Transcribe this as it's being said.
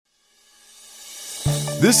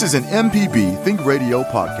This is an MPB Think Radio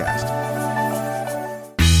podcast.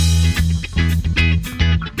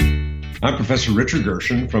 I'm Professor Richard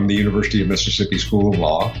Gershon from the University of Mississippi School of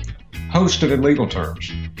Law, host of In Legal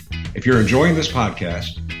Terms. If you're enjoying this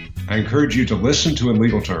podcast, I encourage you to listen to In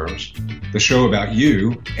Legal Terms, the show about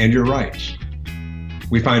you and your rights.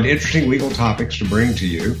 We find interesting legal topics to bring to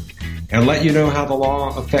you and let you know how the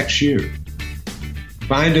law affects you.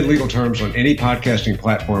 Find In Legal Terms on any podcasting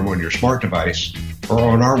platform on your smart device or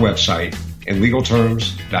on our website,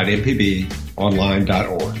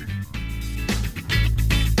 inlegalterms.mpbonline.org.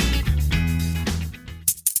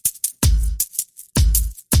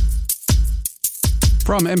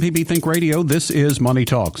 From MPB Think Radio, this is Money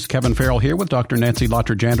Talks. Kevin Farrell here with Dr. Nancy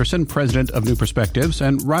Lottridge-Anderson, president of New Perspectives,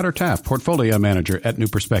 and Ryder Taff, portfolio manager at New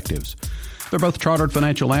Perspectives. They're both chartered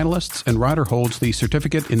financial analysts, and Ryder holds the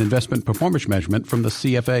Certificate in Investment Performance Measurement from the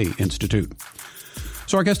CFA Institute.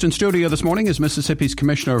 So our guest in studio this morning is Mississippi's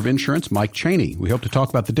Commissioner of Insurance, Mike Chaney. We hope to talk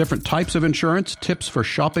about the different types of insurance, tips for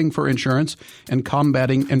shopping for insurance, and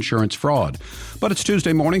combating insurance fraud. But it's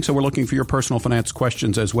Tuesday morning, so we're looking for your personal finance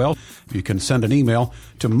questions as well. You can send an email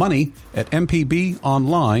to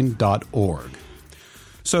money@mpbonline.org.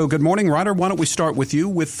 So good morning, Ryder. Why don't we start with you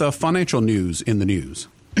with financial news in the news?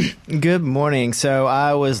 Good morning. So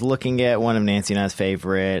I was looking at one of Nancy and I's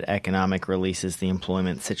favorite economic releases, the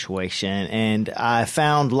employment situation, and I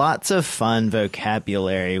found lots of fun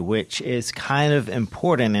vocabulary, which is kind of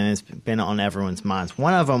important and has been on everyone's minds.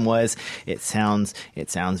 One of them was, it sounds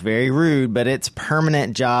very rude, but it's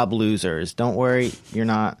permanent job losers. Don't worry, you're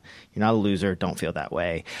not a loser. Don't feel that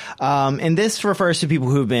way. And this refers to people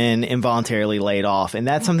who've been involuntarily laid off. And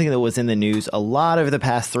that's something that was in the news a lot over the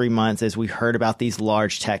past 3 months as we heard about these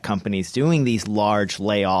large tech companies doing these large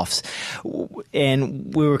layoffs.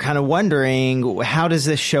 And we were kind of wondering, how does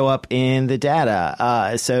this show up in the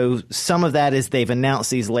data? So some of that is they've announced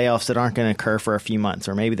these layoffs that aren't going to occur for a few months,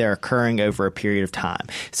 or maybe they're occurring over a period of time.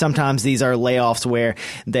 Sometimes these are layoffs where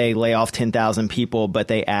they lay off 10,000 people, but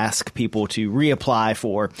they ask people to reapply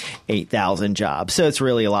for 8,000 jobs. So it's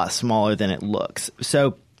really a lot smaller than it looks.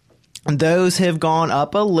 So those have gone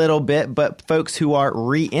up a little bit, but folks who are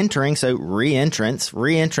re-entering, so re-entrants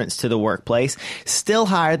to the workplace, still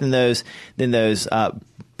higher than those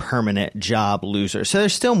permanent job losers. So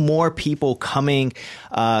there's still more people coming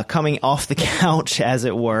off the couch, as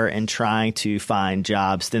it were, and trying to find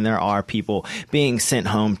jobs than there are people being sent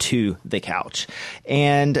home to the couch.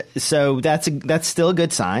 And so that's still a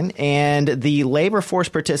good sign. And the labor force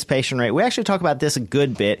participation rate, we actually talk about this a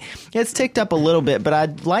good bit. It's ticked up a little bit, but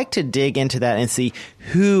I'd like to dig into that and see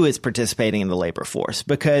who is participating in the labor force,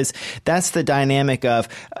 because that's the dynamic of,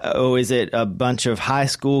 is it a bunch of high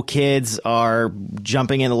school kids are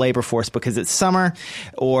jumping in the labor force because it's summer,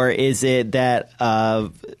 or is it that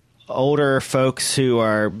older folks who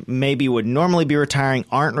are maybe would normally be retiring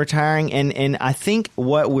aren't retiring? And I think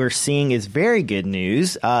what we're seeing is very good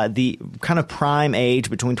news. The kind of prime age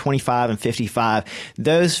between 25 and 55,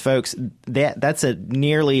 those folks, that's a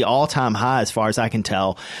nearly all-time high as far as I can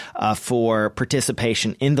tell for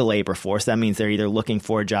participation in the labor force. That means they're either looking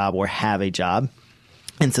for a job or have a job.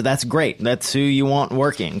 And so that's great. That's who you want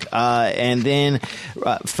working. And then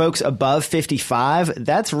folks above 55,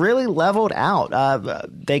 that's really leveled out.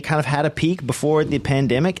 They kind of had a peak before the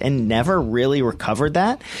pandemic and never really recovered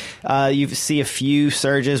that. You see a few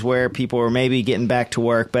surges where people were maybe getting back to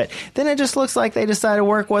work, but then it just looks like they decided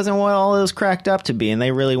work wasn't what all it was cracked up to be, and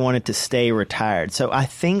they really wanted to stay retired. So I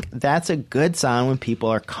think that's a good sign when people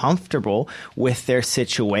are comfortable with their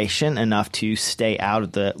situation enough to stay out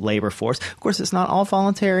of the labor force. Of course, it's not all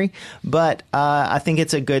voluntary, but I think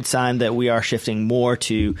it's a good sign that we are shifting more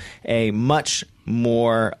to a much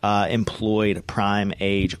more employed prime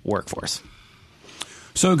age workforce.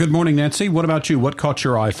 So good morning, Nancy. What about you? What caught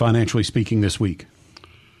your eye, financially speaking, this week?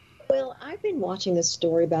 Well, I've been watching this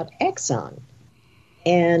story about Exxon,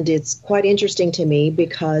 and it's quite interesting to me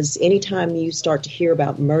because anytime you start to hear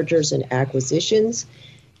about mergers and acquisitions,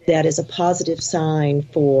 that is a positive sign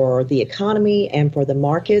for the economy and for the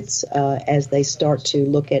markets as they start to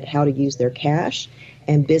look at how to use their cash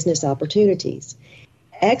and business opportunities.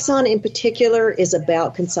 Exxon in particular is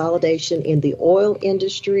about consolidation in the oil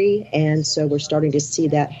industry, and so we're starting to see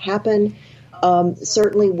that happen.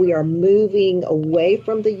 Certainly we are moving away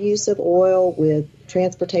from the use of oil, with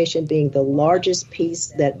transportation being the largest piece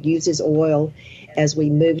that uses oil as we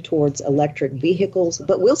move towards electric vehicles,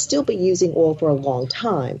 but we'll still be using oil for a long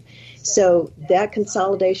time. So that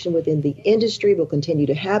consolidation within the industry will continue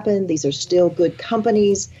to happen. These are still good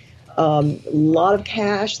companies, a lot of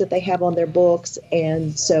cash that they have on their books.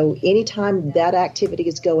 And so anytime that activity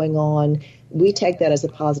is going on, we take that as a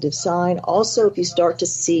positive sign. Also, if you start to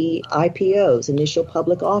see IPOs, initial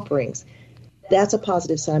public offerings, that's a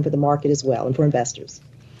positive sign for the market as well and for investors.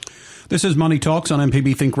 This is Money Talks on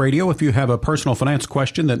MPB Think Radio. If you have a personal finance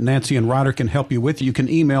question that Nancy and Ryder can help you with, you can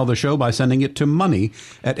email the show by sending it to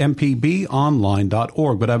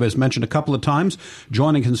money@mpbonline.org. But as mentioned a couple of times,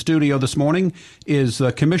 joining in studio this morning is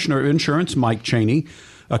Commissioner of Insurance, Mike Chaney.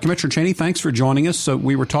 Commissioner Chaney, thanks for joining us. So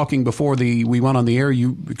we were talking before we went on the air.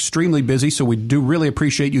 You're extremely busy, so we do really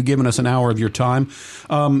appreciate you giving us an hour of your time.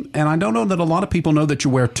 And I don't know that a lot of people know that you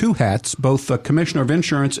wear two hats, both the Commissioner of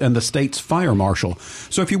Insurance and the state's Fire Marshal.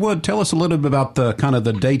 So if you would, tell us a little bit about the kind of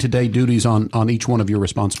the day-to-day duties on each one of your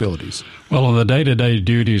responsibilities. Well, on the day-to-day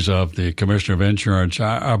duties of the Commissioner of Insurance,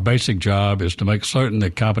 our basic job is to make certain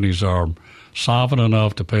that companies are solvent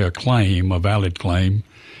enough to pay a claim, a valid claim.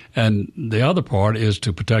 And the other part is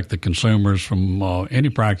to protect the consumers from any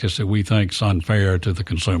practice that we think is unfair to the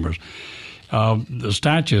consumers. The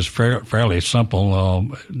statute is fairly simple.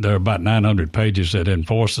 There are about 900 pages that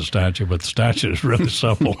enforce the statute, but the statute is really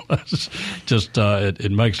simple. It's just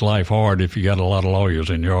it makes life hard if you got a lot of lawyers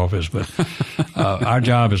in your office. But our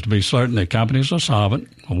job is to be certain that companies are solvent,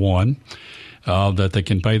 one, that they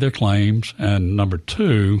can pay their claims, and number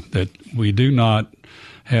two, that we do not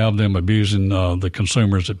have them abusing the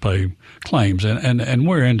consumers that pay claims. And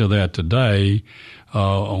we're into that today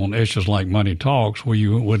on issues like Money Talks, where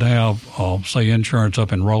you would have, say, insurance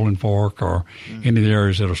up in Rolling Fork or any of the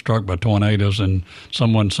areas that are struck by tornadoes, and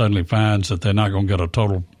someone suddenly finds that they're not going to get a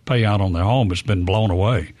total payout on their home. It's been blown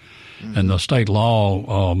away. And the state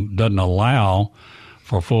law doesn't allow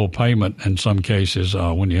for full payment in some cases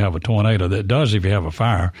when you have a tornado. That does if you have a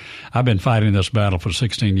fire. I've been fighting this battle for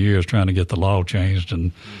 16 years trying to get the law changed,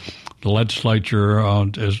 and the legislature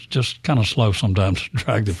is just kind of slow sometimes to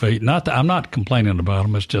drag their feet. I'm not complaining about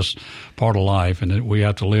them. It's just part of life, and we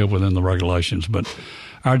have to live within the regulations. But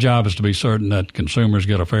our job is to be certain that consumers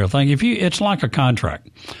get a fair thing. It's like a contract.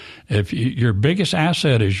 If your biggest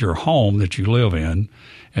asset is your home that you live in,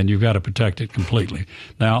 and you've got to protect it completely.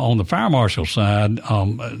 Now, on the fire marshal side,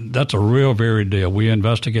 that's a real varied deal. We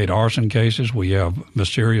investigate arson cases. We have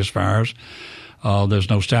mysterious fires. There's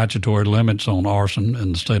no statutory limits on arson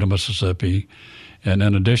in the state of Mississippi. And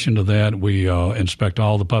in addition to that, we inspect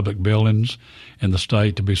all the public buildings in the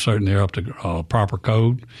state to be certain they're up to proper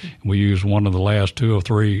code. We use one of the last 2 or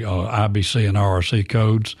 3 IBC and RRC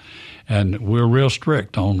codes. And we're real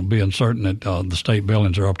strict on being certain that the state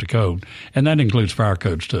buildings are up to code. And that includes fire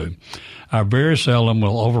codes, too. I very seldom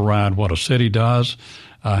will override what a city does.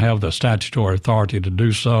 I have the statutory authority to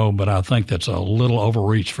do so, but I think that's a little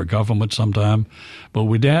overreach for government sometime. But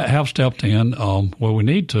we have stepped in where we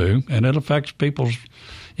need to, and it affects people's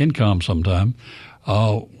income sometime.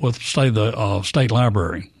 With, say, the state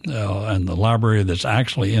library and the library that's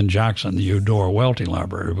actually in Jackson, the Eudora Welty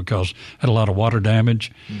Library, because it had a lot of water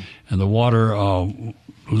damage, and the water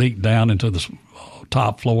leaked down into the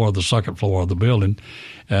top floor, the second floor of the building,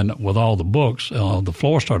 and with all the books, the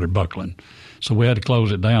floor started buckling. So we had to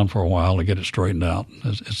close it down for a while to get it straightened out.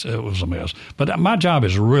 It was a mess. But my job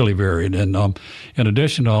is really varied, and in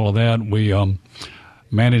addition to all of that, we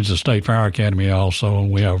manage the State Fire Academy also,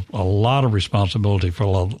 and we have a lot of responsibility for a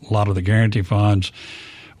lot of the guarantee funds.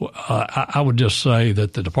 I would just say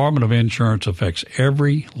that the Department of Insurance affects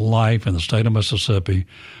every life in the state of Mississippi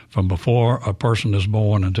from before a person is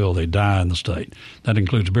born until they die in the state. That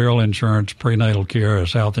includes burial insurance, prenatal care,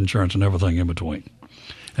 health insurance, and everything in between.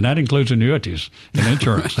 And that includes annuities and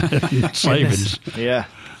insurance and savings. Yeah.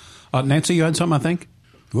 Nancy, you had something, I think?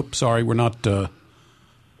 Whoops, sorry, we're not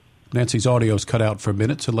Nancy's audio's cut out for a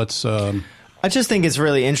minute, so let's I just think it's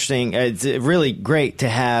really interesting. It's really great to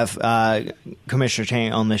have Commissioner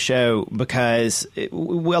Chaney on the show, because a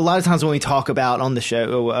lot of times when we talk about on the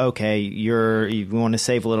show, okay, you want to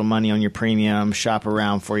save a little money on your premium, shop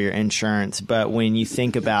around for your insurance. But when you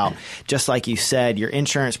think about, just like you said, your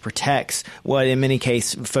insurance protects what in many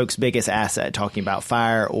cases folks' biggest asset, talking about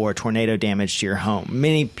fire or tornado damage to your home.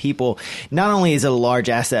 Many people, not only is it a large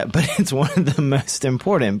asset, but it's one of the most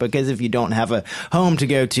important, because if you don't have a home to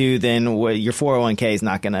go to, then your 401k is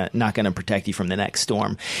not gonna protect you from the next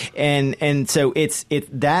storm, and so it's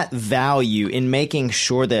that value in making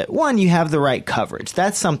sure that, one, you have the right coverage.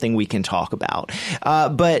 That's something we can talk about,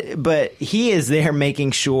 but he is there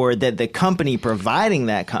making sure that the company providing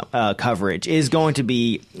that coverage is going to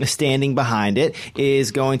be standing behind it,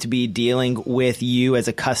 is going to be dealing with you as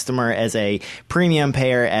a customer, as a premium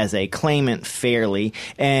payer, as a claimant fairly,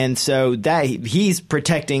 and so that he's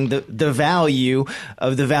protecting the value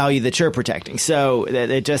of the value that you're protecting. protecting. So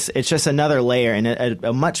it's just another layer and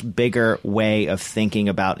a much bigger way of thinking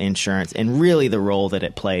about insurance and really the role that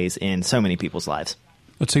it plays in so many people's lives.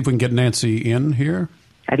 Let's see if we can get Nancy in here.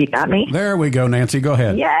 Have you got me? There we go, Nancy. Go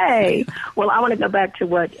ahead. Yay. Well, I want to go back to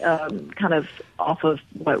what kind of off of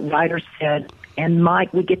what Ryder said. And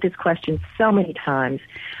Mike, we get this question so many times,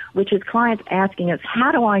 which is clients asking us,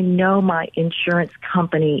 how do I know my insurance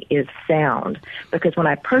company is sound? Because when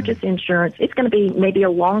I purchase insurance, it's going to be maybe a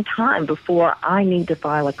long time before I need to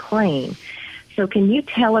file a claim. So can you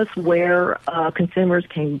tell us where consumers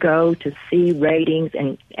can go to see ratings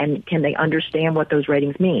and can they understand what those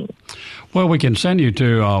ratings mean? Well, we can send you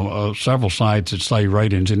to several sites that say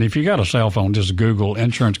ratings. And if you got a cell phone, just Google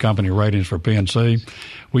insurance company ratings for PNC.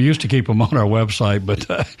 We used to keep them on our website, but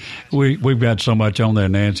we've got so much on there,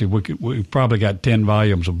 Nancy. We've probably got 10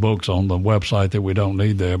 volumes of books on the website that we don't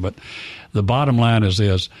need there. But the bottom line is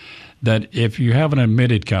this, that if you have an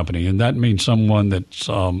admitted company, and that means someone that's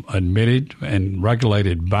admitted and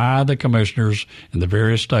regulated by the commissioners in the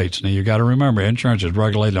various states. Now, you got to remember, insurance is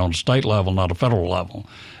regulated on a state level, not a federal level,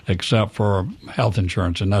 except for health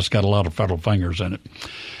insurance, and that's got a lot of federal fingers in it.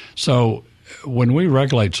 So when we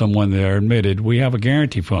regulate someone they're admitted, we have a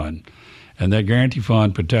guarantee fund. And that guarantee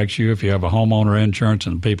fund protects you. If you have a homeowner insurance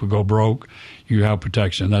and people go broke, you have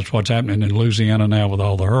protection. That's what's happening in Louisiana now with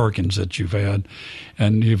all the hurricanes that you've had.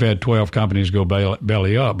 And you've had 12 companies go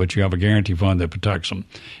belly up, but you have a guarantee fund that protects them.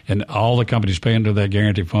 And all the companies pay into that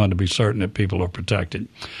guarantee fund to be certain that people are protected.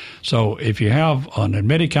 So if you have an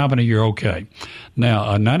admitted company, you're okay.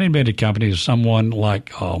 Now, a non-admitted company is someone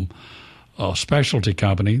like a specialty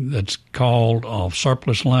company that's called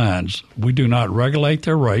surplus lines. We do not regulate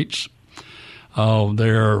their rates.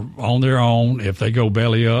 They're on their own. If they go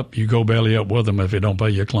belly up, you go belly up with them if they don't pay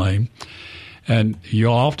your claim. And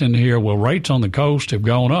you'll often hear, well, rates on the coast have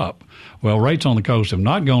gone up. Well, rates on the coast have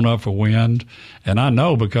not gone up for wind, and I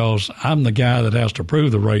know because I'm the guy that has to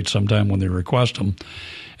approve the rates sometime when they request them.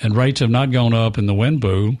 And rates have not gone up in the wind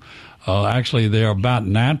boom. Actually, they're about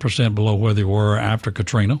 9% below where they were after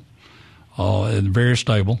Katrina. And very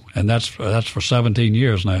stable, and that's for 17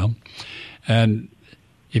 years now. And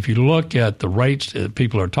if you look at the rates that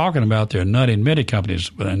people are talking about, they're non-admitted companies.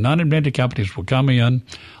 But non-admitted companies will come in,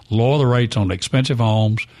 lower the rates on expensive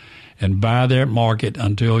homes, and buy their market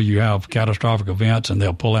until you have catastrophic events, and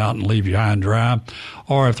they'll pull out and leave you high and dry.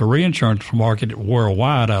 Or if the reinsurance market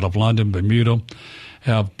worldwide out of London, Bermuda,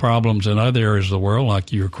 have problems in other areas of the world,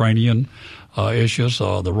 like Ukrainian issues,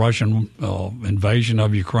 the Russian invasion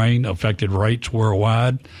of Ukraine affected rates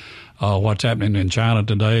worldwide. What's happening in China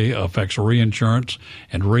today affects reinsurance,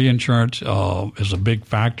 and reinsurance is a big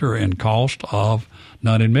factor in cost of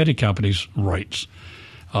non-admitted companies' rates.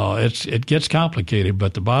 It gets complicated,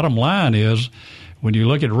 but the bottom line is when you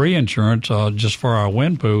look at reinsurance, just for our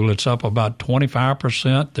wind pool, it's up about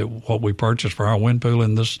 25% that what we purchased for our wind pool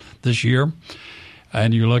in this year.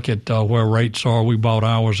 And you look at where rates are, we bought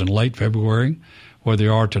ours in late February. Where they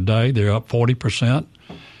are today, they're up 40%.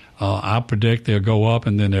 I predict they'll go up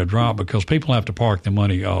and then they'll drop because people have to park their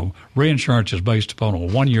money. Reinsurance is based upon a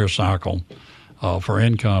one-year cycle for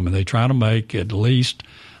income, and they try to make at least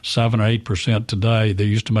 7 or 8% today. They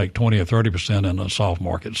used to make 20 or 30% in a soft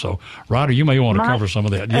market. So, Ryder, you may want to cover some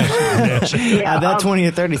of that. Yes. That 20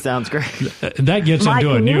 or 30 sounds great. That gets Mike,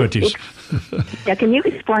 into annuities. Can you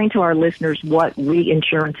explain to our listeners what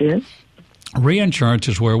reinsurance is? Reinsurance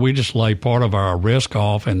is where we just lay part of our risk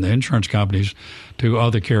off in the insurance companies to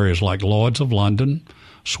other carriers like Lloyd's of London,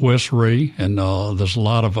 Swiss Re, and there's a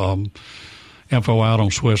lot of info out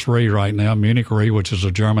on Swiss Re right now, Munich Re, which is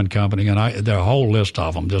a German company, and there are a whole list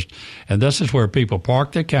of them. And this is where people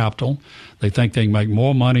park their capital. They think they can make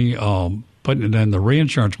more money putting it in the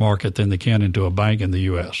reinsurance market than they can into a bank in the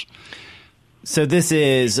U.S. So this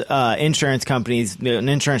is insurance companies. An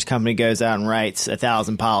insurance company goes out and writes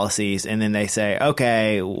 1,000 policies, and then they say,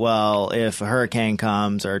 okay, well, if a hurricane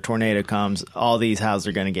comes or a tornado comes, all these houses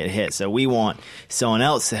are going to get hit. So we want someone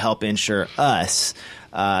else to help insure us.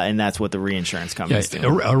 And that's what the reinsurance companies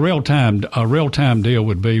do. A real time deal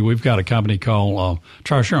would be we've got a company called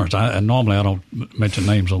Trasurance. And normally I don't mention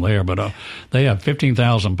names on there, but they have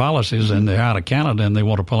 15,000 policies and they're out of Canada and they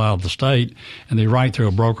want to pull out of the state and they write through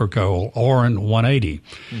a broker called Orin 180.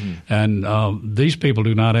 Mm-hmm. And these people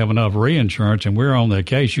do not have enough reinsurance, and we're on their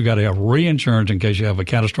case. You got to have reinsurance in case you have a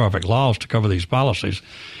catastrophic loss to cover these policies.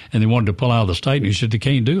 And they wanted to pull out of the state, and he said, you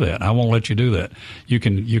can't do that. I won't let you do that. You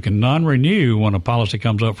can non-renew when a policy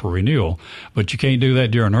comes up for renewal, but you can't do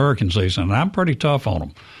that during hurricane season. And I'm pretty tough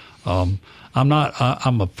on them. I'm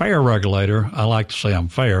a fair regulator. I like to say I'm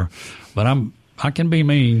fair, but I'm I can be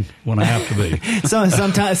mean when I have to be.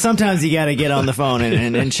 Sometimes you got to get on the phone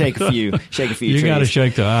and shake a few trees. You got to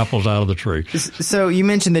shake the apples out of the tree. So you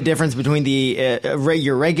mentioned the difference between the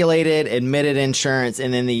your regulated, admitted insurance,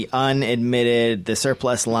 and then the unadmitted, the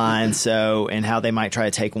surplus line. So, and how they might try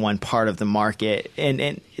to take one part of the market,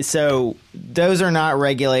 and so those are not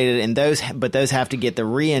regulated, but those have to get the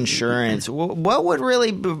reinsurance. What would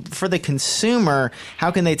really, for the consumer, how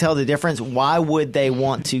can they tell the difference? Why would they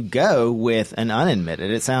want to go with an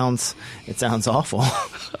unadmitted? It sounds awful.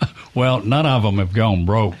 Well, none of them have gone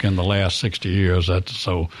broke in the last 60 years,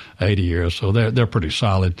 80 years, so they're pretty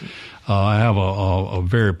solid. I have a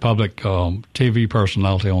very public TV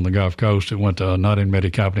personality on the Gulf Coast who went to an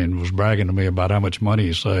unadmitted company and was bragging to me about how much money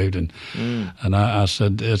he saved, and I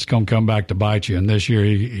said, it's going to come back to bite you. And this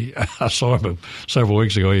year, I saw him several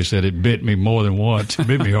weeks ago. He said it bit me more than once. It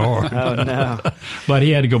bit me hard. Oh no! But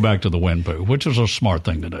he had to go back to the wind pool, which is a smart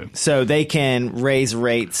thing to do. So they can raise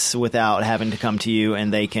rates without having to come to you,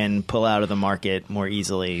 and they can pull out of the market more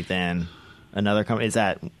easily than another company. Is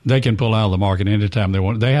that they can pull out of the market anytime they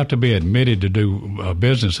want? They have to be admitted to do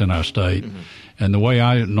business in our state, and the way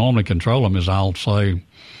I normally control them is I'll say,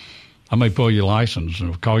 I may pull your license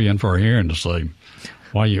and call you in for a hearing to say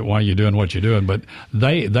why you doing what you're doing. But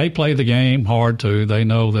they play the game hard too. They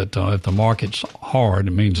know that if the market's hard,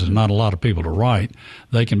 it means there's not a lot of people to write.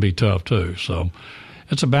 They can be tough too. So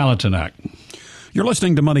it's a balancing act. You're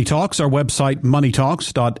listening to Money Talks. Our website,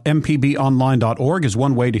 moneytalks.mpbonline.org, is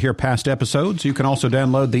one way to hear past episodes. You can also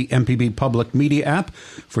download the MPB Public Media app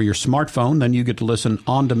for your smartphone. Then you get to listen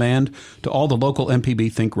on demand to all the local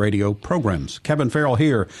MPB Think Radio programs. Kevin Farrell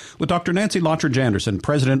here with Dr. Nancy Lottridge Anderson,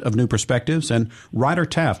 president of New Perspectives, and Ryder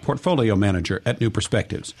Taft, portfolio manager at New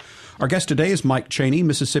Perspectives. Our guest today is Mike Chaney,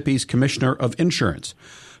 Mississippi's Commissioner of Insurance.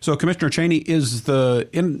 So, Commissioner Chaney, is the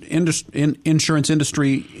insurance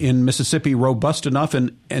industry in Mississippi robust enough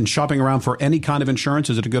and shopping around for any kind of insurance?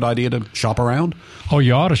 Is it a good idea to shop around? Oh,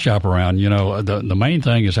 you ought to shop around. You know, the main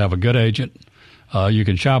thing is have a good agent. You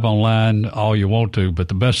can shop online all you want to, but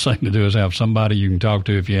the best thing to do is have somebody you can talk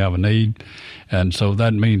to if you have a need. And so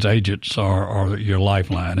that means agents are your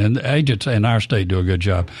lifeline. And agents in our state do a good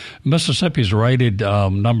job. Mississippi's rated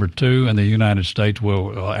number 2 in the United States.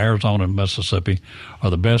 Arizona and Mississippi are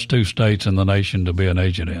the best 2 states in the nation to be an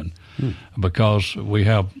agent in. Because we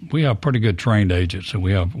have pretty good trained agents, and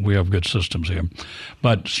we have good systems here.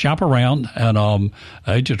 But shop around, and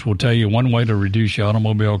agents will tell you one way to reduce your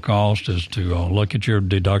automobile cost is to look at your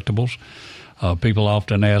deductibles. People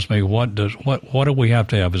often ask me, what do we have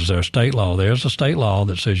to have? Is there a state law? There's a state law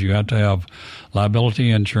that says you have to have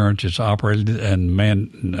liability insurance. It's operated and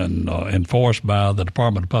enforced by the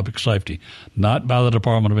Department of Public Safety, not by the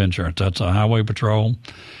Department of Insurance. That's a highway patrol.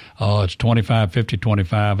 It's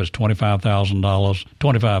 $25,000 It's $25,000,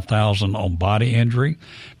 $25,000 on body injury,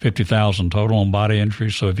 $50,000 total on body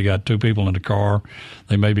injury. So if you got 2 people in the car,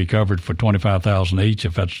 they may be covered for $25,000 each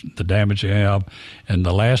if that's the damage you have. And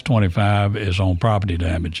the last $25,000 is on property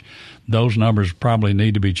damage. Those numbers probably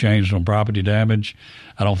need to be changed on property damage.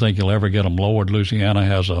 I don't think you'll ever get them lowered. Louisiana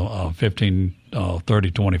has a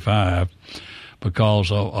 15-30-25.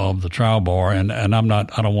 Because of the trial bar, and I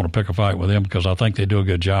don't want to pick a fight with them because I think they do a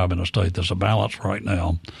good job in a state that's a balance right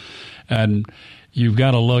now. And you've got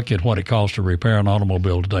to look at what it costs to repair an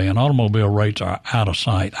automobile today, and automobile rates are out of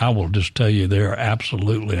sight. I will just tell you they're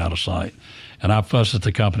absolutely out of sight. And I fuss at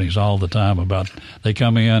the companies all the time about they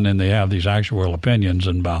come in and they have these actuarial opinions,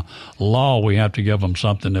 and by law we have to give them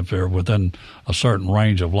something if they're within a certain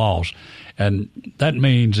range of loss. And that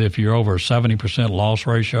means if you're over 70% loss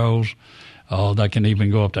ratios, that can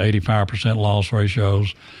even go up to 85% loss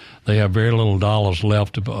ratios. They have very little dollars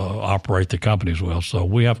left to operate the companies well. So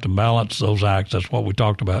we have to balance those acts. That's what we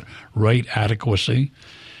talked about, rate adequacy.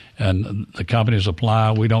 And the companies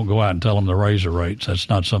apply. We don't go out and tell them to raise the rates. That's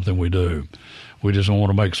not something we do. We just want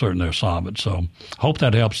to make certain they're solid. So hope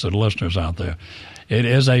that helps the listeners out there. It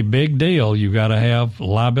is a big deal. You've got to have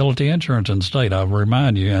liability insurance in the state, I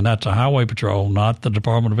remind you, and that's a highway patrol, not the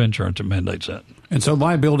Department of Insurance that mandates that. And so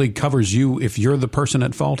liability covers you if you're the person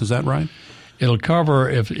at fault, is that right? It'll cover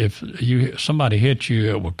if somebody hits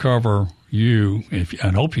you, it will cover you,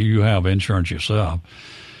 and hopefully you have insurance yourself.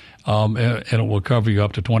 And it will cover you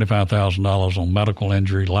up to $25,000 on medical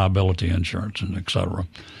injury, liability insurance, and et cetera.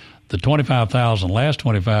 The $25,000, last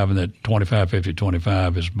 $25,000, and the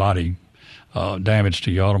 $25,50, is body damage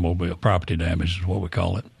to your automobile, property damage is what we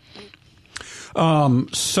call it.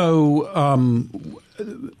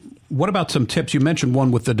 What about some tips? You mentioned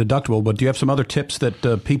one with the deductible, but do you have some other tips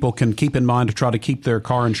that people can keep in mind to try to keep their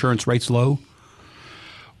car insurance rates low?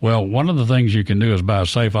 Well, one of the things you can do is buy a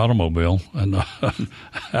safe automobile and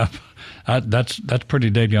that's pretty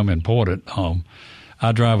damn important.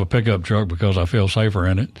 I drive a pickup truck because I feel safer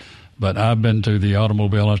in it. But I've been to the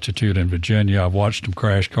Automobile Institute in Virginia. I've watched them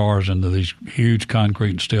crash cars into these huge concrete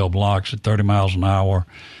and steel blocks at 30 miles an hour.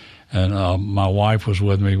 And my wife was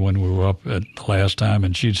with me when we were up at the last time,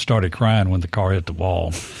 and she started crying when the car hit the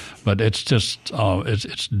wall. But it's just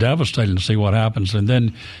it's devastating to see what happens. And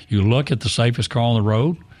then you look at the safest car on the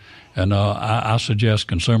road, and I suggest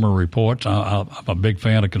Consumer Reports. I'm a big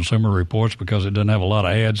fan of Consumer Reports because it doesn't have a lot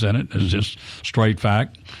of ads in it. It's just straight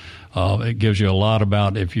fact. It gives you a lot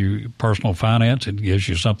about personal finance. It gives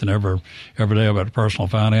you something every day about personal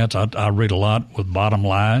finance. I read a lot with Bottom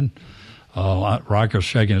Line. Riker's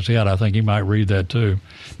shaking his head. I think he might read that too.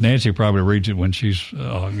 Nancy probably reads it when she's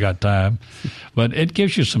got time. But it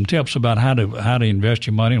gives you some tips about how to invest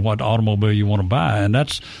your money and what automobile you want to buy. And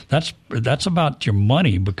that's about your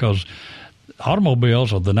money, because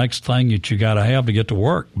automobiles are the next thing that you got to have to get to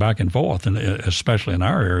work back and forth, and especially in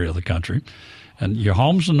our area of the country. And your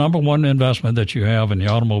home's the number one investment that you have, and the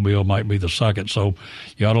automobile might be the second. So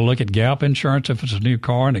you ought to look at gap insurance if it's a new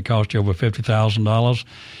car and it costs you over $50,000.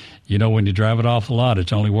 You know, when you drive it off the lot,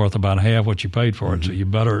 it's only worth about half what you paid for it. So you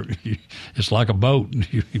better, it's like a boat.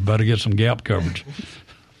 You better get some gap coverage.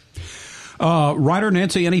 Ryder,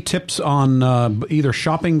 Nancy, any tips on either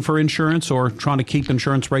shopping for insurance or trying to keep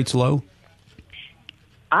insurance rates low?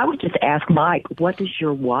 I would just ask Mike, what does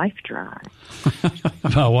your wife drive?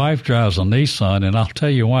 My wife drives a Nissan, and I'll tell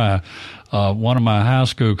you why. One of my high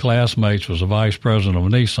school classmates was a vice president of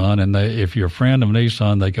Nissan, and if you're a friend of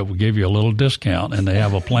Nissan, they could give you a little discount, and they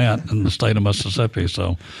have a plant in the state of Mississippi.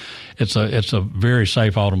 So it's a very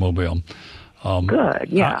safe automobile. Good,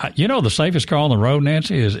 yeah. The safest car on the road,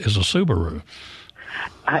 Nancy, is a Subaru.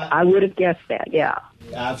 I would have guessed that, yeah.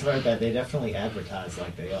 I've heard that. They definitely advertise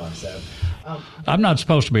like they are. So, I'm not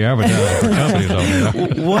supposed to be advertising for companies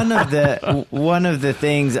on there. One of the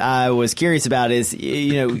things I was curious about is,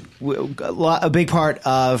 a big part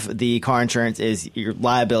of the car insurance is your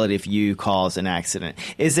liability if you cause an accident.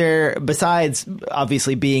 Is there, besides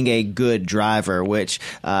obviously being a good driver, which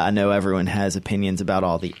I know everyone has opinions about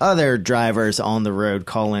all the other drivers on the road,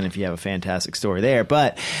 call in if you have a fantastic story there,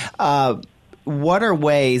 but what are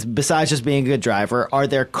ways, besides just being a good driver, are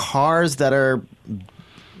there cars that are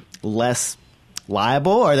less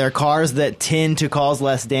liable? Are there cars that tend to cause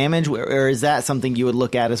less damage? Or is that something you would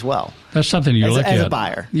look at as well? That's something you look at. As a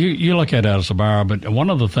buyer. You look at it as a buyer, but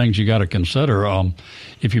one of the things you got to consider,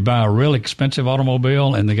 if you buy a really expensive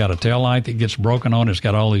automobile and they got a tail light that gets broken on, it's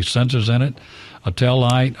got all these sensors in it, a tail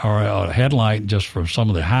light or a headlight just for some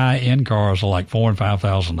of the high-end cars are like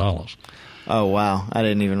 $4,000 and $5,000. Oh, wow. I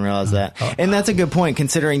didn't even realize that. And that's a good point,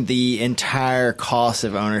 considering the entire cost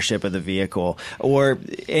of ownership of the vehicle,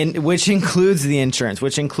 which includes the insurance,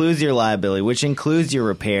 which includes your liability, which includes your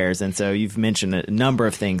repairs. And so you've mentioned a number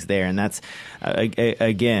of things there. And that's,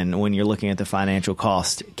 again, when you're looking at the financial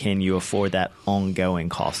cost, can you afford that ongoing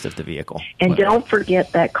cost of the vehicle? And don't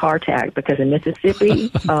forget that car tag, because in Mississippi,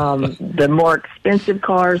 the more expensive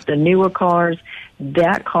cars, the newer cars,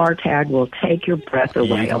 that car tag will take your breath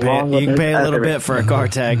away. You can pay a little bit for a car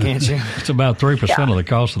tag, can't you? It's about 3% of the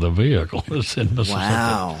cost of the vehicle. It's in Mississippi.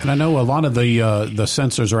 Wow. And I know a lot of the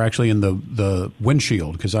sensors are actually in the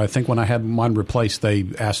windshield, because I think when I had mine replaced, they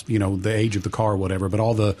asked, the age of the car or whatever, but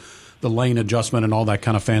all the lane adjustment and all that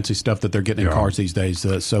kind of fancy stuff that they're getting in cars these days.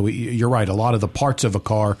 So you're right. A lot of the parts of a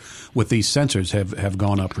car with these sensors have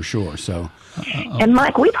gone up for sure. So, and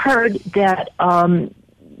Mike, we've heard that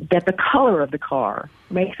that the color of the car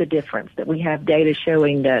makes a difference, that we have data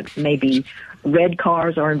showing that maybe red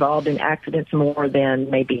cars are involved in accidents more than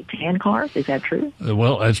maybe tan cars. Is that true?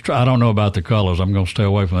 Well, I don't know about the colors. I'm going to stay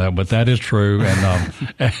away from that, but that is true. And,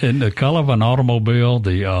 and the color of an automobile,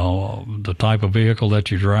 the type of vehicle that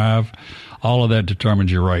you drive, all of that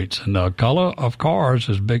determines your rates. And the color of cars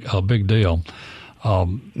is a big deal.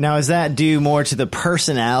 Now, is that due more to the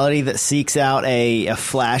personality that seeks out a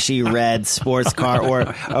flashy red sports car,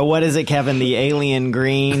 or what is it, Kevin? The alien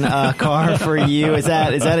green car for you? Is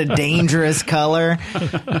that a dangerous color?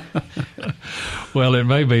 Well, it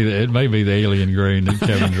may be the alien green that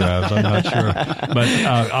Kevin drives. I'm not sure,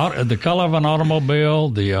 but the color of an automobile,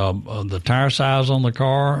 the tire size on the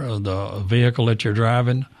car, the vehicle that you're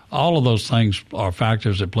driving, all of those things are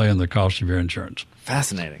factors that play in the cost of your insurance.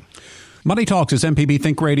 Fascinating. Money Talks is MPB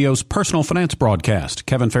Think Radio's personal finance broadcast.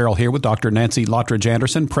 Kevin Farrell here with Dr. Nancy Lottridge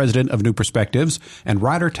Anderson, president of New Perspectives, and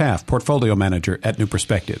Ryder Taft, portfolio manager at New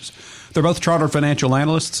Perspectives. They're both chartered financial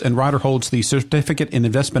analysts, and Ryder holds the Certificate in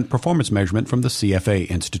Investment Performance Measurement from the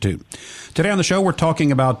CFA Institute. Today on the show, we're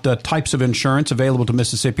talking about types of insurance available to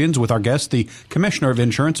Mississippians with our guest, the Commissioner of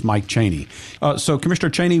Insurance, Mike Chaney. So, Commissioner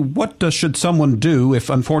Chaney, what should someone do if,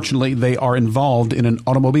 unfortunately, they are involved in an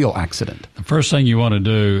automobile accident? The first thing you want to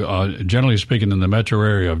do, generally speaking, in the metro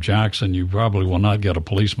area of Jackson, you probably will not get a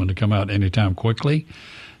policeman to come out anytime quickly.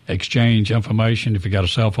 Exchange information. If you got a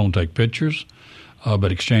cell phone, take pictures.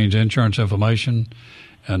 But exchange insurance information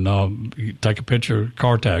and you take a picture,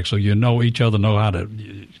 car tag, so you know each other, know how to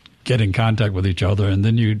get in contact with each other, and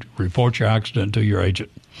then you report your accident to your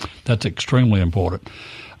agent. That's extremely important.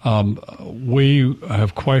 We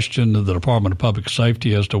have questioned the Department of Public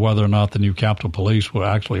Safety as to whether or not the new Capitol Police will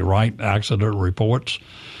actually write accident reports.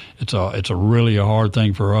 It's a really hard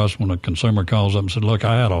thing for us when a consumer calls up and said, "Look,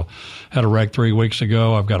 I had a wreck 3 weeks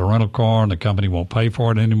ago. I've got a rental car, and the company won't pay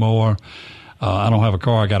for it anymore. I don't have a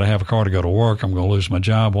car. I got to have a car to go to work. I'm going to lose my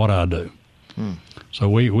job. What do I do?" So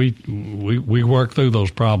we work through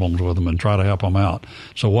those problems with them and try to help them out.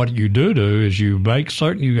 So what you do is you make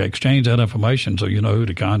certain you exchange that information so you know who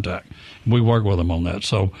to contact. We work with them on that.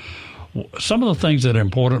 So some of the things that are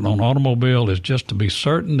important on automobile is just to be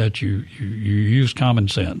certain that you use common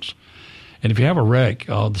sense. And if you have a wreck,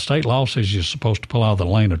 the state law says you're supposed to pull out of the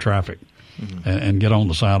lane of traffic and get on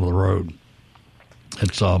the side of the road.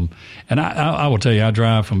 It's and I will tell you, I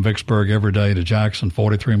drive from Vicksburg every day to Jackson,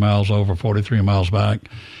 43 miles over, 43 miles back,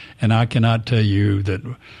 and I cannot tell you that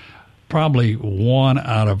probably 1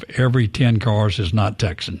 out of every 10 cars is not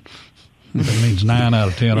Texan. That means 9 out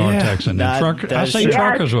of 10 are Texan. I see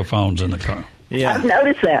truckers with phones in the car. Yeah. I've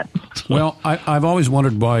noticed that. Well, I've always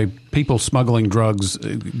wondered why people smuggling drugs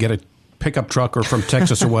get a pickup truck or from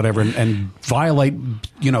Texas or whatever and violate,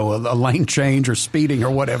 a lane change or speeding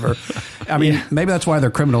or whatever. I mean, maybe that's why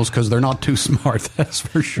they're criminals, because they're not too smart. That's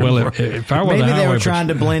for sure. Well, if I were maybe they were trying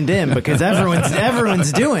to blend in, because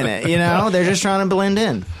everyone's doing it. They're just trying to blend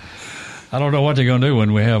in. I don't know what they're going to do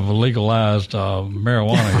when we have legalized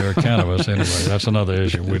marijuana here, cannabis. Anyway, that's another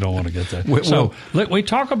issue. We don't want to get there. We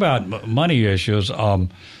talk about money issues.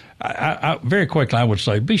 I very quickly, I would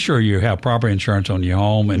say, be sure you have proper insurance on your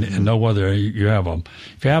home and know whether if you have a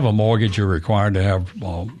mortgage, you're required to have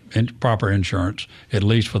proper insurance, at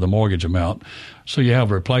least for the mortgage amount. So you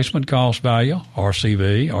have replacement cost value,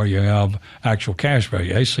 RCV, or you have actual cash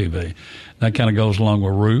value, ACV. That kind of goes along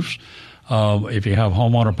with roofs. If you have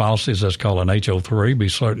homeowner policies, that's called an HO3. Be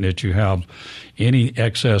certain that you have any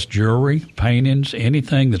excess jewelry, paintings,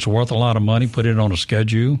 anything that's worth a lot of money, put it on a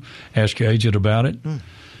schedule. Ask your agent about it.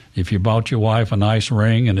 If you bought your wife a nice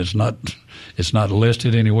ring and it's not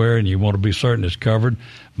listed anywhere and you want to be certain it's covered,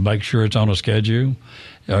 make sure it's on a schedule.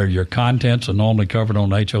 Your contents are normally covered on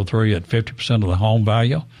HO3 at 50% of the home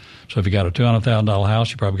value. So if you got a $200,000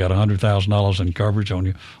 house, you probably got $100,000 in coverage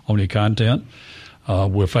on your content.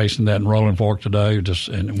 We're facing that in Rolling Fork today.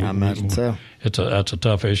 I imagine so. That's a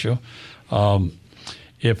tough issue.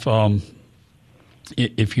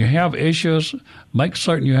 If you have issues, make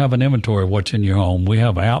certain you have an inventory of what's in your home. We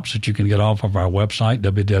have apps that you can get off of our website,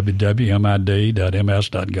 www.mid.ms.gov,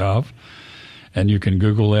 and you can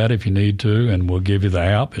Google that if you need to, and we'll give you the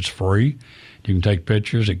app. It's free. You can take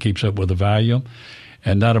pictures. It keeps up with the value,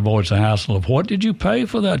 and that avoids the hassle of, what did you pay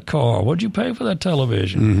for that car? What did you pay for that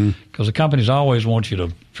television? Because the companies always want you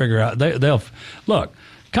to figure out. They'll look.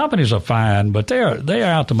 Companies are fine, but they're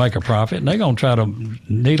out to make a profit, and they're going to try to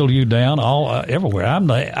needle you down everywhere. I'm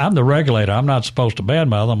the regulator. I'm not supposed to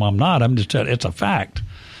badmouth them. I'm not. I'm just telling. It's a fact.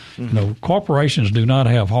 Corporations do not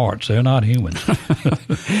have hearts. They're not human.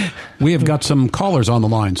 We have got some callers on the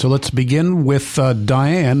line, so let's begin with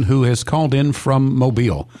Diane, who has called in from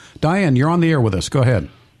Mobile. Diane, you're on the air with us. Go ahead.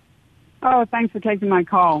 Oh, thanks for taking my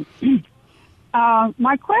call.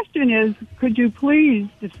 My question is, could you please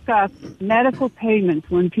discuss medical payments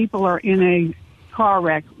when people are in a car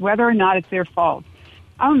wreck, whether or not it's their fault?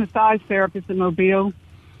 I'm a massage therapist in Mobile,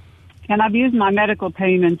 and I've used my medical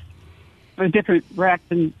payments for different wrecks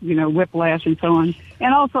and, whiplash and so on,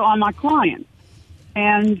 and also on my clients.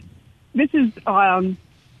 And this is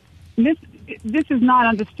not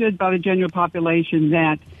understood by the general population,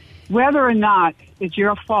 that whether or not it's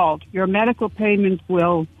your fault, your medical payments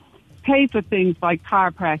will pay for things like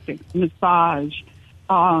chiropractic, massage,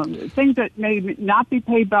 things that may not be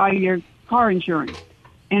paid by your car insurance,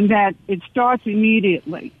 and that it starts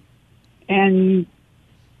immediately. And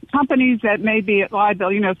companies that may be liable,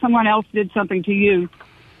 someone else did something to you,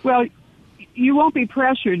 well, you won't be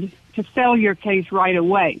pressured to settle your case right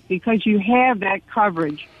away because you have that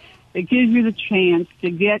coverage that gives you the chance to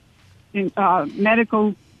get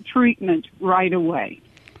medical treatment right away.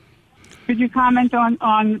 Could you comment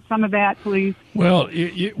on some of that, please? Well,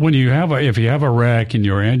 when if you have a wreck and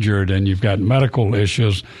you're injured and you've got medical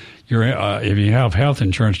issues, if you have health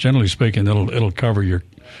insurance, generally speaking, it'll cover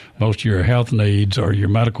most of your health needs or your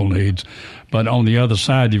medical needs. But on the other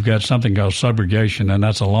side, you've got something called subrogation, and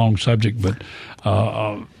that's a long subject, but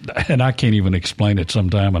and I can't even explain it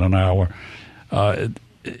sometime in an hour.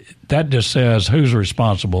 That just says who's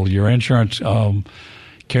responsible, your insurance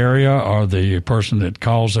carrier or the person that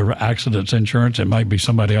calls the accident's insurance. It might be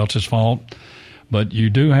somebody else's fault. But you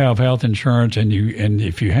do have health insurance, and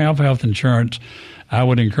if you have health insurance, I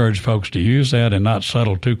would encourage folks to use that and not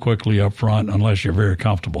settle too quickly up front unless you're very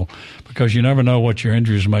comfortable, because you never know what your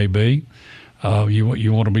injuries may be.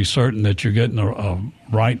 You want to be certain that you're getting a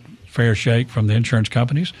right, fair shake from the insurance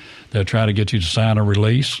companies. They'll try to get you to sign a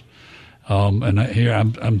release. And here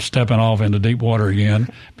I'm stepping off into deep water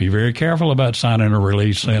again. Be very careful about signing a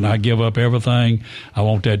release saying, I give up everything. I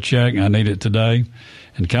want that check. I need it today.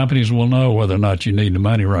 And companies will know whether or not you need the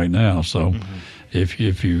money right now. So if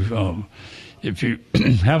you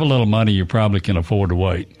have a little money, you probably can afford to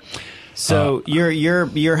wait. So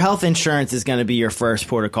your health insurance is going to be your first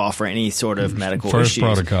port of call for any sort of medical first issues.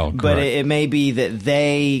 Protocol, but it may be that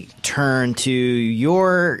they turn to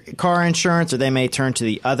your car insurance, or they may turn to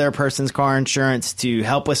the other person's car insurance to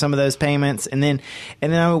help with some of those payments. And then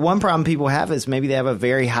one problem people have is maybe they have a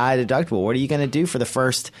very high deductible. What are you going to do for the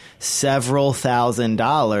first several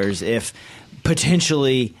 $1,000s if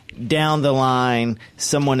potentially down the line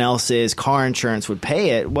someone else's car insurance would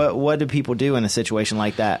pay it? What do people do in a situation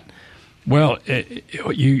like that? Well,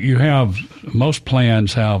 you have most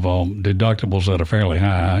plans have deductibles that are fairly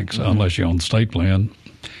high, unless you're on the state plan.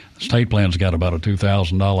 The state plan's got about a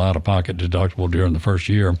 $2,000 out-of-pocket deductible during the first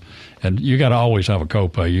year, and you got to always have a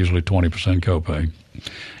copay, usually 20% copay.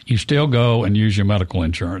 You still go and use your medical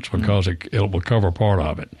insurance because it will cover part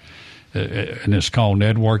of it. And it's called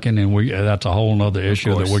networking, and that's a whole other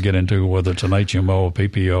issue that we'll get into, whether it's an HMO or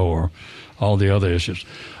PPO or all the other issues.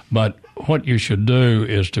 But what you should do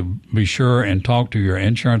is to be sure and talk to your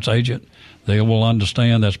insurance agent. They will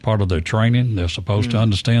understand. That's part of their training. They're supposed to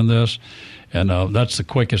understand this. And that's the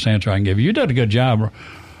quickest answer I can give you. You did a good job,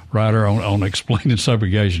 Ryder, on explaining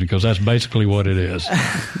subrogation, because that's basically what it is.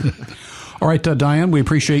 All right, Diane, we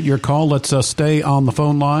appreciate your call. Let's stay on the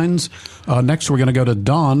phone lines. Next, we're going to go to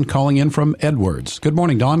Don calling in from Edwards. Good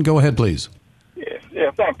morning, Don. Go ahead, please.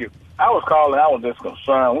 Yeah, thank you. I was calling. I was just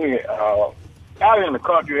concerned. Out in the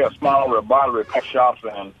country, we have small bottle repair shops,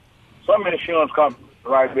 and some insurance companies,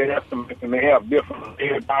 right, they estimate and they have different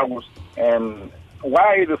dollars. And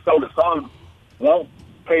why is it so that some won't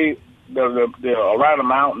pay the right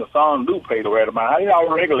amount and some do pay the right amount? How do y'all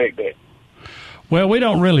regulate that? Well, we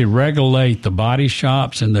don't really regulate the body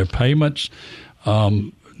shops and their payments.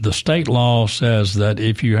 The state law says that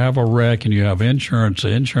if you have a wreck and you have insurance, the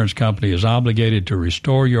insurance company is obligated to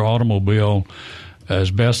restore your automobile as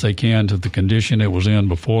best they can to the condition it was in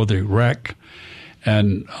before the wreck.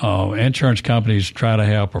 And insurance companies try to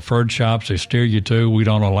have preferred shops they steer you to. We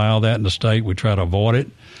don't allow that in the state. We try to avoid it.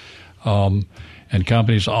 And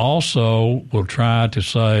companies also will try to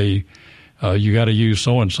say, you got to use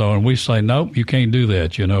so-and-so. And we say, nope, you can't do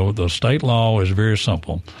that. You know, the state law is very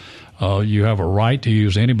simple. You have a right to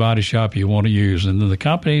use any body shop you want to use. And then the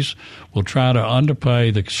companies will try to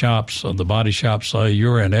underpay the shops. The body shops say,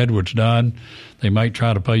 you're in Edwards Dunn. They might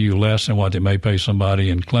try to pay you less than what they may pay somebody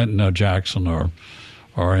in Clinton or Jackson or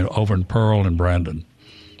over in Pearl and Brandon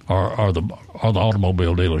or the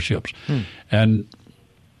automobile dealerships. And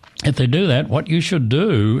if they do that, what you should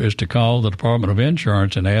do is to call the Department of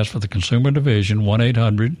Insurance and ask for the Consumer Division,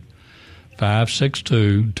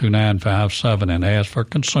 1-800-562-2957, and ask for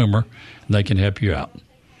consumer, and they can help you out.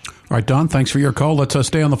 All right, Don, thanks for your call. Let's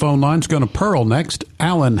stay on the phone lines. Going to Pearl next.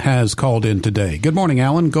 Alan has called in today. Good morning,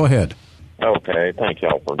 Alan. Go ahead. Okay, thank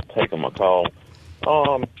y'all for taking my call.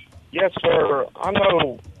 Yes, sir. I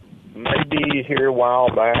know maybe here a while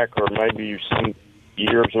back, or maybe some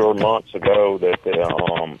years or months ago, that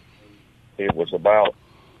it was about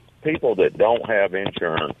people that don't have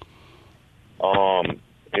insurance.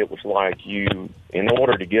 It was like in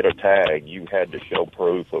order to get a tag, you had to show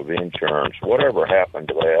proof of insurance. Whatever happened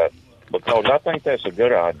to that? Because I think that's a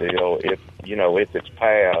good idea if it's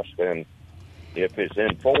passed and if it's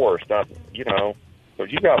enforced, because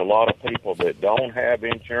you got a lot of people that don't have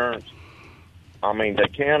insurance. I mean, they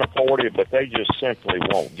can't afford it, but they just simply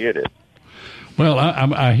won't get it. Well,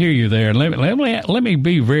 I hear you there. Let me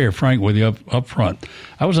be very frank with you up front.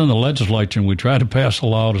 I was in the legislature, and we tried to pass a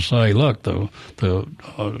law to say, look, the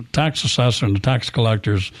tax assessor and the tax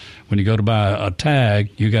collectors, when you go to buy a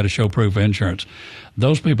tag, you got to show proof of insurance.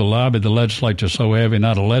 Those people lobbied the legislature so heavy,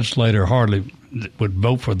 not a legislator hardly would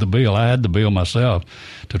vote for the bill. I had the bill myself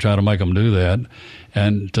to try to make them do that.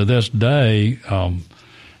 And to this day,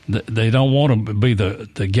 they don't want to be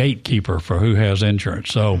the gatekeeper for who has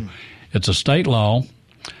insurance. So it's a state law.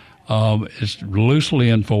 It's loosely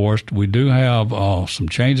enforced. We do have some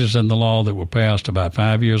changes in the law that were passed about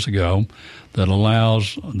 5 years ago that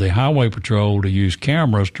allows the Highway Patrol to use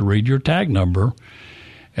cameras to read your tag number.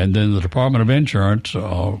 And then the Department of Insurance,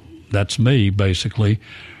 that's me basically,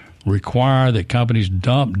 require that companies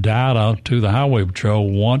dump data to the Highway Patrol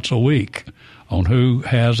once a week on who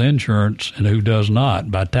has insurance and who does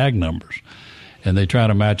not by tag numbers. And they try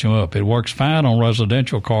to match them up. It works fine on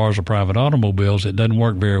residential cars or private automobiles. It doesn't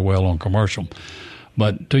work very well on commercial.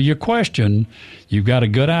 But to your question, you've got a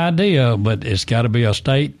good idea, but it's got to be a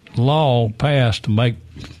state law passed to make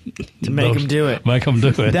them do it. Make them do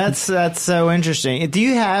it. That's so interesting. Do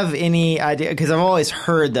you have any idea? Because I've always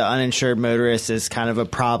heard the uninsured motorist is kind of a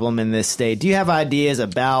problem in this state. Do you have ideas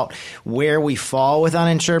about where we fall with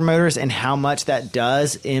uninsured motorists and how much that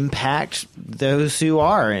does impact those who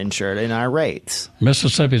are insured in our rates?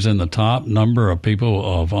 Mississippi's in the top number of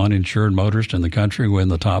people of uninsured motorists in the country. We're in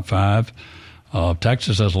the top 5.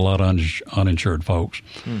 Texas has a lot of uninsured folks.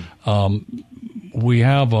 We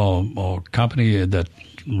have a company that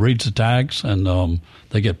reads the tags, and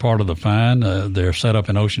they get part of the fine. They're set up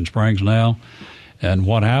in Ocean Springs now. And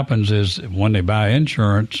what happens is when they buy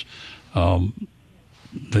insurance,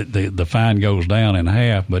 the fine goes down in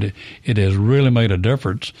half, but it has really made a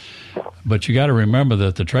difference. But you got to remember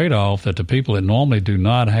that the trade-off that the people that normally do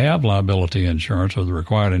not have liability insurance or the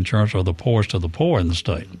required insurance are the poorest of the poor in the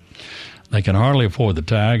state. They can hardly afford the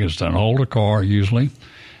tag. It's an older car usually,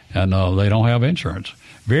 and they don't have insurance.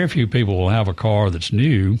 Very few people will have a car that's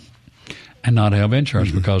new and not have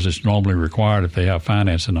insurance because it's normally required if they have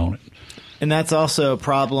financing on it. And that's also a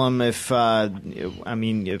problem if you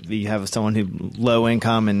have someone who low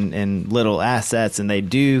income and little assets and they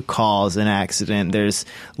do cause an accident, there's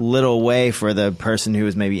little way for the person who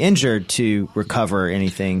is maybe injured to recover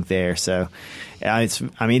anything there. So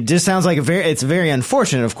it just sounds like it's very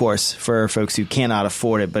unfortunate, of course, for folks who cannot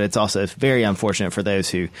afford it, but it's also very unfortunate for those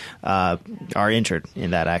who are injured in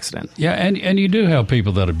that accident. Yeah, and you do have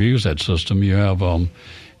people that abuse that system. You have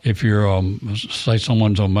if you're say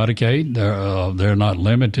someone's on Medicaid, they're not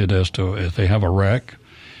limited as to if they have a wreck,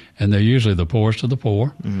 and they're usually the poorest of the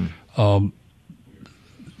poor. Mm-hmm.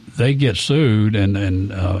 They get sued, and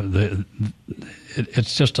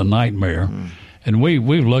it's just a nightmare. Mm. And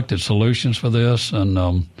we've looked at solutions for this, and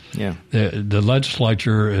the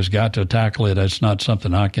legislature has got to tackle it. It's not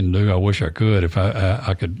something I can do. I wish I could. If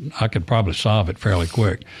I could probably solve it fairly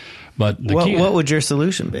quick. But what would your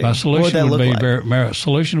solution be? My solution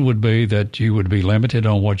would be that you would be limited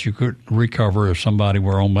on what you could recover if somebody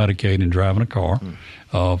were on Medicaid and driving a car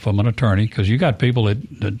from an attorney, because you got people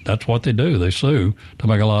that's what they do. They sue to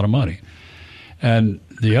make a lot of money. And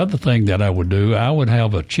the other thing that I would do, I would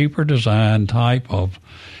have a cheaper design type of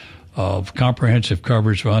comprehensive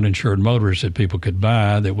coverage for uninsured motorists that people could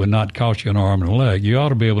buy that would not cost you an arm and a leg. You ought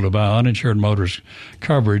to be able to buy uninsured motorist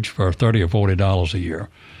coverage for $30 or $40 a year,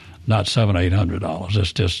 not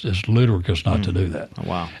 $700-800. It's ludicrous not to do that. Oh,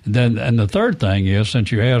 wow. And the third thing is,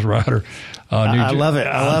 since you asked, Ryder, I love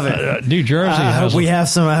it. New Jersey. I hope we have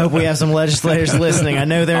some legislators listening. I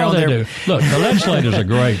know they're on there. They do. Look, the legislators are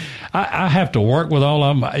great. I have to work with all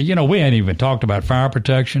of them. We ain't even talked about fire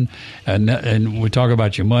protection, and we talk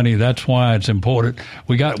about your money. That's why it's important.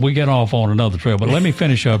 We get off on another trail, but let me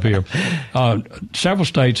finish up here. Several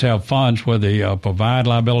states have funds where they provide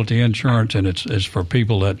liability insurance, and it's for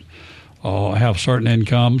people that have certain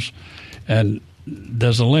incomes, and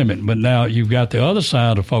there's a limit. But now you've got the other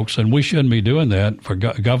side of folks, and we shouldn't be doing that for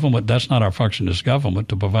government. That's not our function as government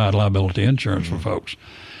to provide liability insurance for folks.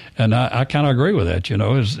 And I kind of agree with that.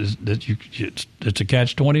 It's a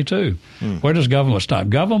catch-22. Where does government stop?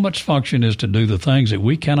 Government's function is to do the things that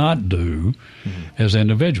we cannot do as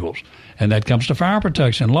individuals. And that comes to fire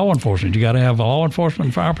protection, law enforcement. You got to have law enforcement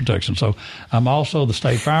and fire protection. So I'm also the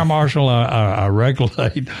state fire marshal. I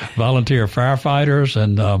regulate volunteer firefighters,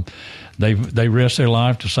 and they risk their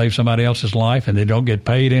life to save somebody else's life, and they don't get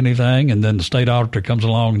paid anything. And then the state auditor comes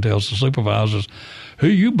along and tells the supervisors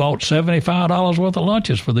you bought $75 worth of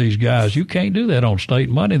lunches for these guys. You can't do that on state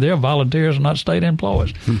money. They're volunteers and not state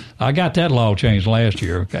employees. I got that law changed last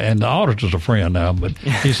year, and the auditor's a friend now, but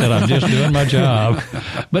he said, I'm just doing my job.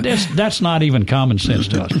 But that's not even common sense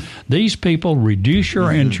to us. These people reduce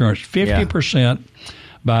your insurance 50%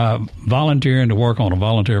 by volunteering to work on a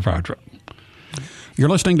volunteer fire truck. You're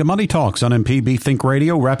listening to Money Talks on MPB Think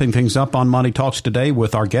Radio, wrapping things up on Money Talks today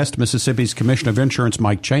with our guest, Mississippi's Commissioner of Insurance,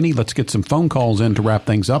 Mike Chaney. Let's get some phone calls in to wrap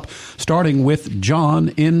things up, starting with John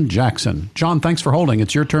in Jackson. John, thanks for holding.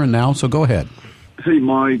 It's your turn now, so go ahead. Hey,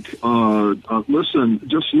 Mike. Listen,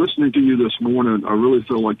 just listening to you this morning, I really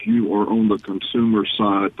feel like you are on the consumer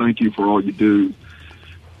side. Thank you for all you do.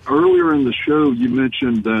 Earlier in the show, you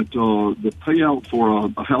mentioned that the payout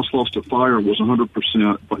for a house lost to fire was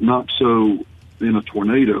 100%, but not so in a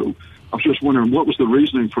tornado. I was just wondering, what was the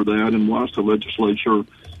reasoning for that, and why is the legislature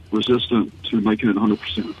resistant to making it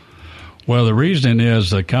 100%? Well, the reason is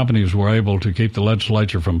that companies were able to keep the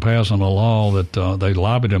legislature from passing a law that they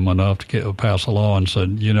lobbied them enough to pass a law and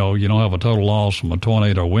said, you don't have a total loss from a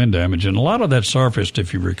tornado or wind damage. And a lot of that surfaced,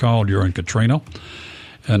 if you recall, during Katrina.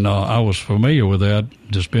 And I was familiar with that,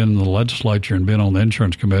 just being in the legislature and being on the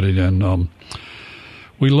insurance committee. And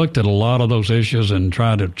we looked at a lot of those issues and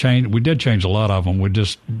tried to change. We did change a lot of them. We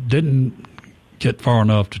just didn't get far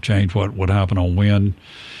enough to change what would happen on wind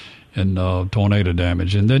and tornado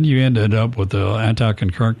damage. And then you ended up with the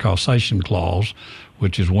anti-concurrent causation clause,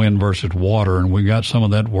 which is wind versus water. And we got some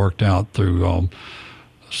of that worked out through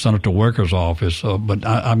Senator Wicker's office. But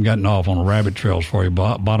I'm getting off on rabbit trails for you.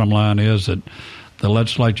 Bottom line is that the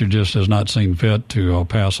legislature just has not seen fit to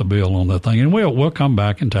pass a bill on that thing. And we'll come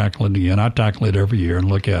back and tackle it again. I tackle it every year and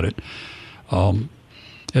look at it.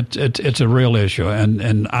 It's a real issue.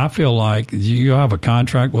 And I feel like you have a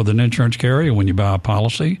contract with an insurance carrier when you buy a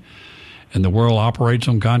policy, and the world operates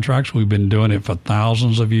on contracts. We've been doing it for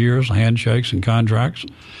thousands of years, handshakes and contracts.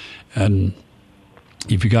 And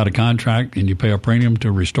if you got a contract and you pay a premium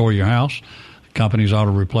to restore your house, companies ought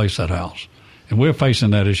to replace that house. And we're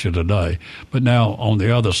facing that issue today. But now on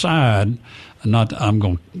the other side, I'm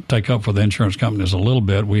going to take up for the insurance companies a little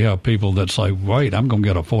bit. We have people that say, wait, I'm going to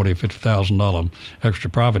get a $40,000 or $50,000 extra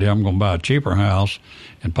profit here. I'm going to buy a cheaper house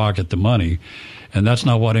and pocket the money. And that's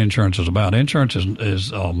not what insurance is about. Insurance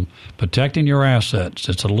is protecting your assets.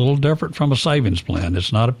 It's a little different from a savings plan.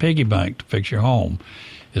 It's not a piggy bank to fix your home.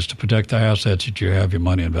 It's to protect the assets that you have your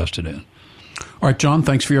money invested in. All right, John,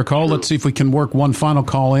 thanks for your call. Let's see if we can work one final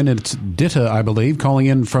call in. It's Ditta, I believe, calling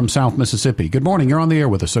in from South Mississippi. Good morning. You're on the air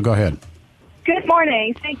with us, so go ahead. Good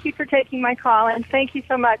morning. Thank you for taking my call, and thank you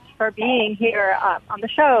so much for being here on the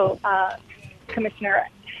show, Commissioner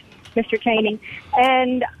Mr. Chaney.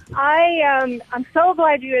 And I'm so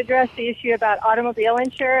glad you addressed the issue about automobile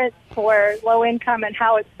insurance for low income and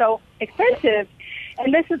how it's so expensive.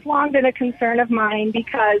 And this has long been a concern of mine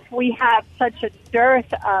because we have such a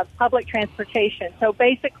dearth of public transportation. So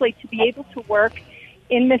basically, to be able to work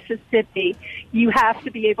in Mississippi, you have to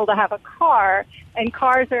be able to have a car, and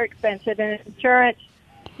cars are expensive, and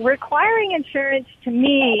requiring insurance to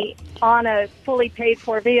me on a fully paid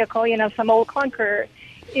for vehicle, some old clunker,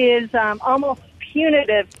 is almost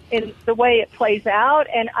punitive in the way it plays out.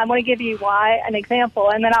 And I want to give you an example,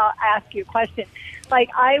 and then I'll ask you a question. Like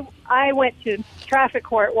I went to traffic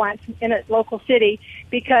court once in a local city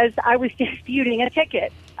because I was disputing a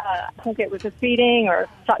ticket. I think it was a speeding or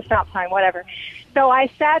stop sign, whatever. So I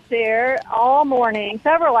sat there all morning,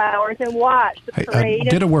 several hours, and watched the parade.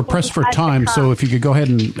 Ditta, we're pressed for time, so if you could go ahead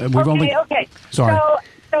and Okay. Sorry.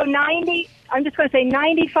 So 90. I'm just going to say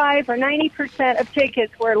 95 or 90% of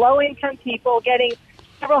tickets were low-income people getting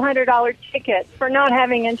several $100 tickets for not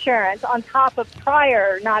having insurance on top of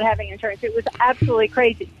prior not having insurance. It was absolutely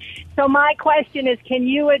crazy. So my question is, can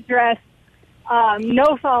you address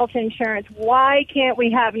no-fault insurance? Why can't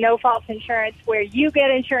we have no-fault insurance where you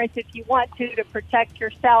get insurance if you want to protect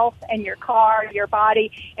yourself and your car, your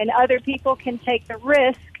body, and other people can take the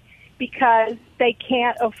risk because they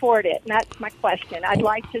can't afford it? And that's my question. I'd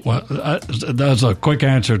like to... Well, that's a quick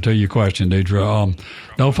answer to your question, Deidre.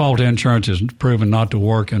 No-fault insurance is proven not to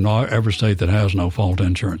work in every state that has no-fault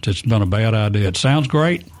insurance. It's been a bad idea. It sounds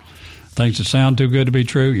great. Things that sound too good to be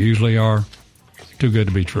true usually are too good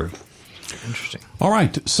to be true. Interesting. All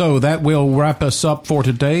right, so that will wrap us up for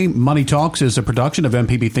today. Money Talks is a production of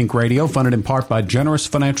MPB Think Radio, funded in part by generous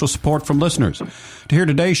financial support from listeners. To hear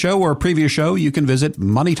today's show or a previous show, you can visit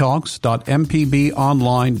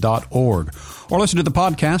moneytalks.mpbonline.org. or listen to the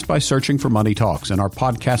podcast by searching for Money Talks. And our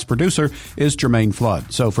podcast producer is Jermaine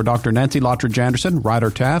Flood. So for Dr. Nancy Lottridge Anderson, Ryder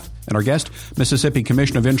Taff, and our guest, Mississippi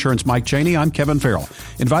Commissioner of Insurance Mike Chaney, I'm Kevin Farrell,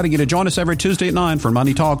 inviting you to join us every Tuesday at 9 for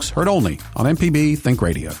Money Talks, heard only on MPB Think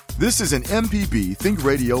Radio. This is an MPB Think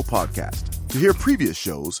Radio podcast. To hear previous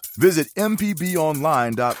shows, visit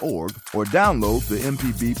mpbonline.org or download the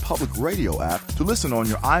MPB Public Radio app to listen on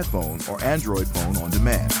your iPhone or Android phone on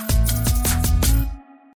demand.